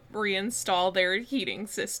to reinstall their heating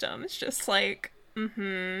system is just like,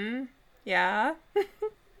 yeah.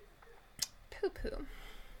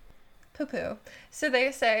 Poo-poo. So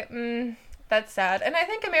they say, that's sad. And I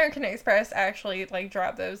think American Express actually, like,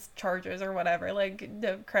 dropped those charges or whatever. Like,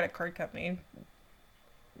 the credit card company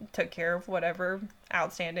took care of whatever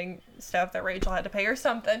outstanding stuff that Rachel had to pay or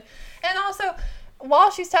something. And also,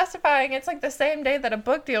 while she's testifying, it's like the same day that a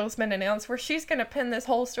book deal has been announced where she's going to pin this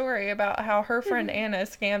whole story about how her friend Anna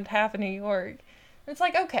scammed half of New York. It's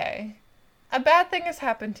like, okay, a bad thing has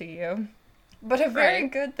happened to you, but a very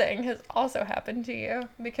good thing has also happened to you,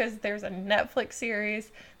 because there's a Netflix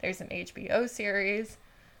series, there's an HBO series,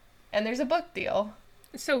 and there's a book deal.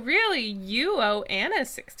 So really, you owe Anna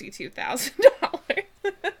 $62,000.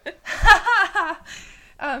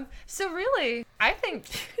 So really, I think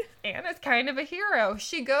Anna's kind of a hero.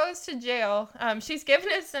 She goes to jail. She's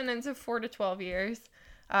given a sentence of 4 to 12 years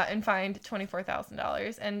and fined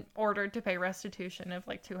 $24,000 and ordered to pay restitution of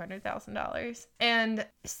like $200,000. And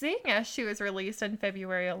seeing as she was released on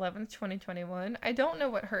February 11th, 2021, I don't know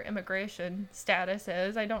what her immigration status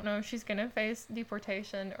is. I don't know if she's going to face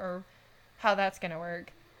deportation or how that's going to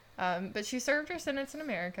work. But she served her sentence in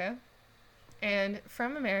America. And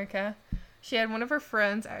from America, she had one of her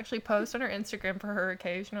friends actually post on her Instagram for her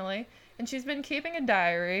occasionally. And she's been keeping a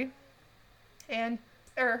diary. And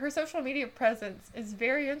her social media presence is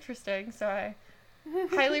very interesting. So I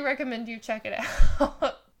highly recommend you check it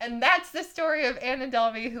out. And that's the story of Anna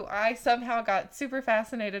Delvey, who I somehow got super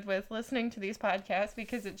fascinated with listening to these podcasts,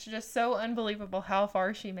 because it's just so unbelievable how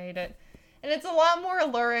far she made it. And it's a lot more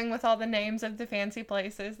alluring with all the names of the fancy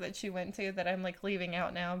places that she went to that I'm, like, leaving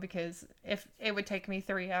out now, because if it would take me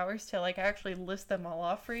 3 hours to, like, actually list them all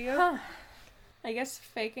off for you. Huh. I guess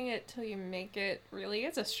faking it till you make it really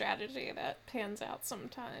is a strategy that pans out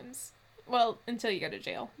sometimes. Well, until you go to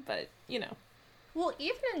jail, but, you know. Well,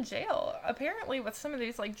 even in jail, apparently with some of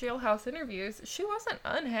these, like, jailhouse interviews, she wasn't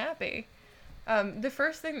unhappy. The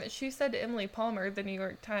first thing that she said to Emily Palmer, the New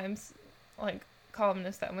York Times, like,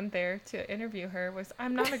 columnist that went there to interview her, was,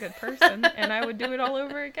 "I'm not a good person, and I would do it all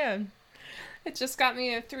over again." It just got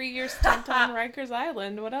me a 3-year stint on Rikers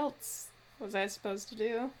Island. What else was I supposed to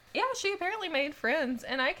do? Yeah, she apparently made friends,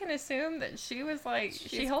 and I can assume that she was like,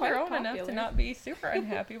 she held her own popular enough to not be super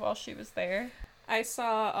unhappy while she was there. I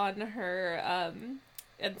saw on her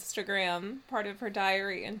Instagram, part of her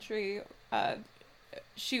diary entry,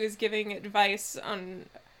 she was giving advice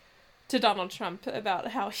to Donald Trump about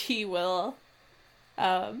how he will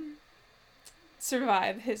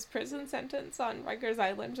survive his prison sentence on Rikers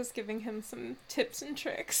Island, just giving him some tips and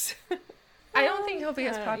tricks. I don't think he'll be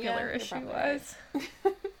as popular as she was.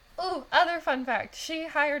 Ooh, other fun fact. She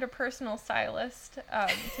hired a personal stylist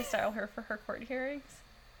to style her for her court hearings,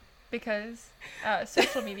 because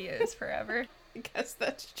social media is forever. I guess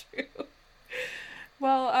that's true.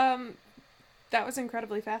 Well, that was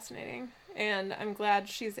incredibly fascinating, and I'm glad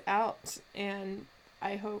she's out, and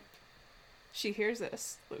I hope she hears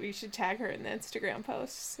this, we should tag her in the Instagram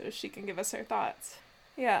post so she can give us her thoughts.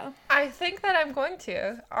 Yeah. I think that I'm going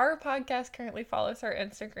to. Our podcast currently follows our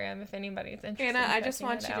Instagram if anybody's interested. Anna, in I just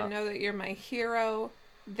want you out. to know that you're my hero.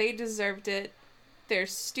 They deserved it. They're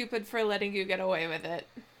stupid for letting you get away with it.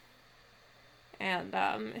 And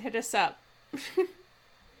hit us up.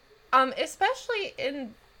 Especially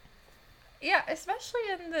in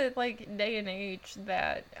the like day and age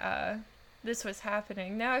that this was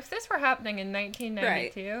happening. Now, if this were happening in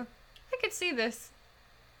 1992, right, I could see this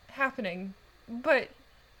happening. But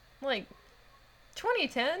like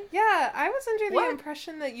 2010? Yeah, I was under the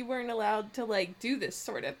impression that you weren't allowed to like do this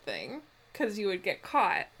sort of thing because you would get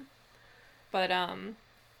caught. But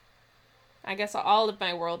I guess all of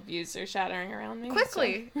my worldviews are shattering around me.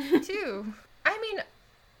 Quickly, too. I mean,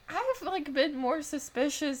 I've like been more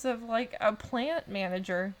suspicious of like a plant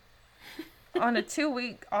manager on a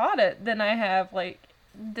 2-week audit than I have like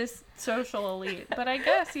this social elite. But I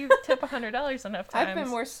guess you tip $100 enough times. I've been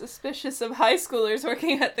more suspicious of high schoolers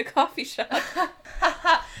working at the coffee shop.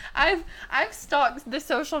 I've stalked the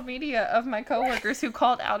social media of my coworkers who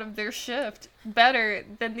called out of their shift better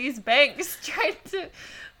than these banks trying to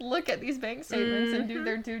look at these bank statements and do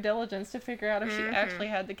their due diligence to figure out if she actually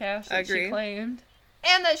had the cash that she claimed.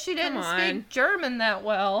 And that she didn't speak German that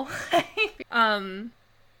well. I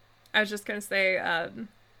was just gonna say,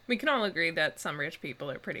 we can all agree that some rich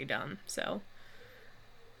people are pretty dumb, so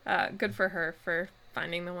good for her for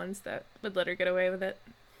finding the ones that would let her get away with it.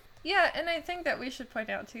 Yeah, and I think that we should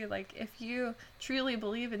point out, too, like, if you truly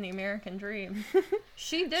believe in the American dream,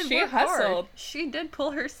 she work hustled. Hard. She did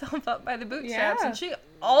pull herself up by the bootstraps, and she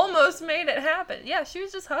almost made it happen. Yeah, she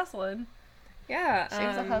was just hustling. Yeah. She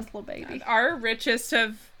was a hustle baby. Our richest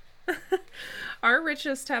have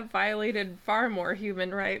violated far more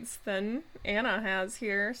human rights than Anna has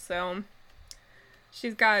here, so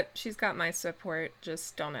she's got my support.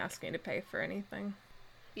 Just don't ask me to pay for anything.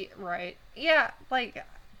 Yeah, right. Yeah, like,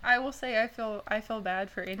 I will say I feel bad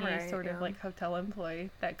for any sort of like hotel employee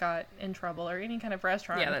that got in trouble, or any kind of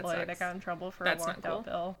restaurant employee that got in trouble for a walked out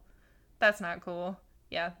bill. That's not cool.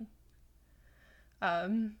 Yeah.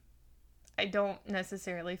 I don't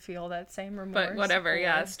necessarily feel that same remorse. But whatever,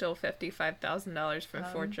 yeah, still $55,000 from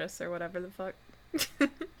Fortress or whatever the fuck.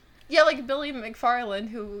 Yeah, like Billy McFarland,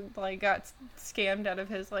 who like got scammed out of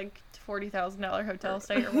his like $40,000 hotel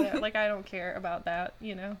stay or whatever. Like, I don't care about that,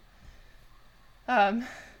 you know. Yeah.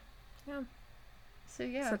 So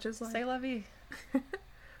yeah, such is life. C'est la vie.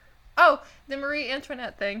 Oh, the Marie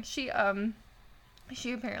Antoinette thing. She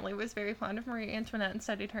apparently was very fond of Marie Antoinette and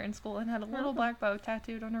studied her in school and had a little black bow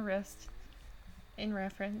tattooed on her wrist in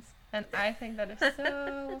reference. And I think that is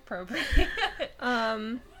so appropriate.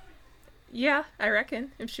 Yeah, I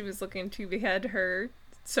reckon if she was looking to behead her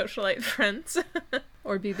socialite friends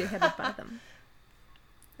or be beheaded by them.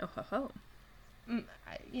 Oh ho ho.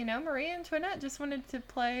 You know, Marie Antoinette just wanted to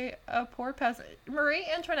play a poor peasant. Marie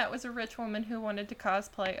Antoinette was a rich woman who wanted to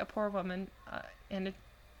cosplay a poor woman in a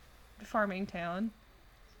farming town.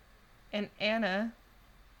 And Anna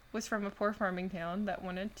was from a poor farming town that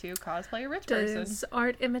wanted to cosplay a rich person. Does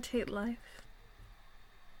art imitate life?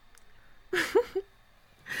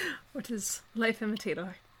 Or does life imitate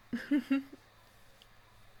art?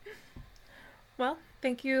 Well,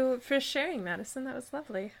 thank you for sharing, Madison. That was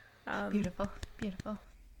lovely. Beautiful.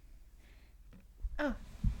 Oh,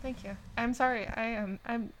 thank you. I'm sorry.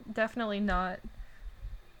 I'm definitely not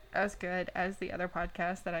as good as the other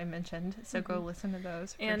podcasts that I mentioned. So go listen to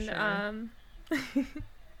those. For sure.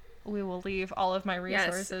 We will leave all of my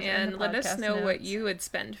resources. Yes, and in the let us know notes. what you would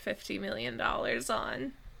spend $50 million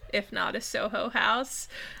on, if not a Soho house,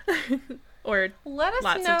 or let us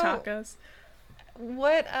lots know of tacos.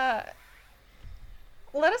 Let us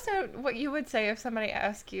know what you would say if somebody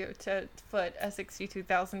asked you to foot a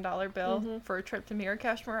 $62,000 bill for a trip to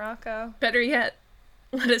Marrakesh, Morocco. Better yet,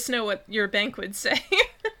 let us know what your bank would say.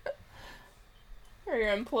 Or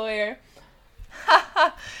your employer.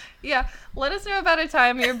 Yeah, let us know about a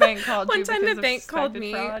time your bank called you. One time the bank called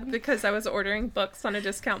me fraud. because I was ordering books on a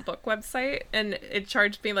discount book website, and it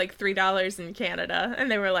charged me like $3 in Canada,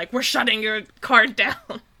 and they were like, "We're shutting your card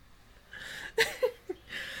down."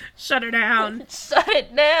 Shut her down. Shut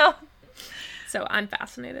it down. So I'm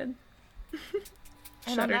fascinated.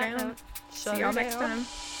 Shut her down. Shut See y'all her next down. time.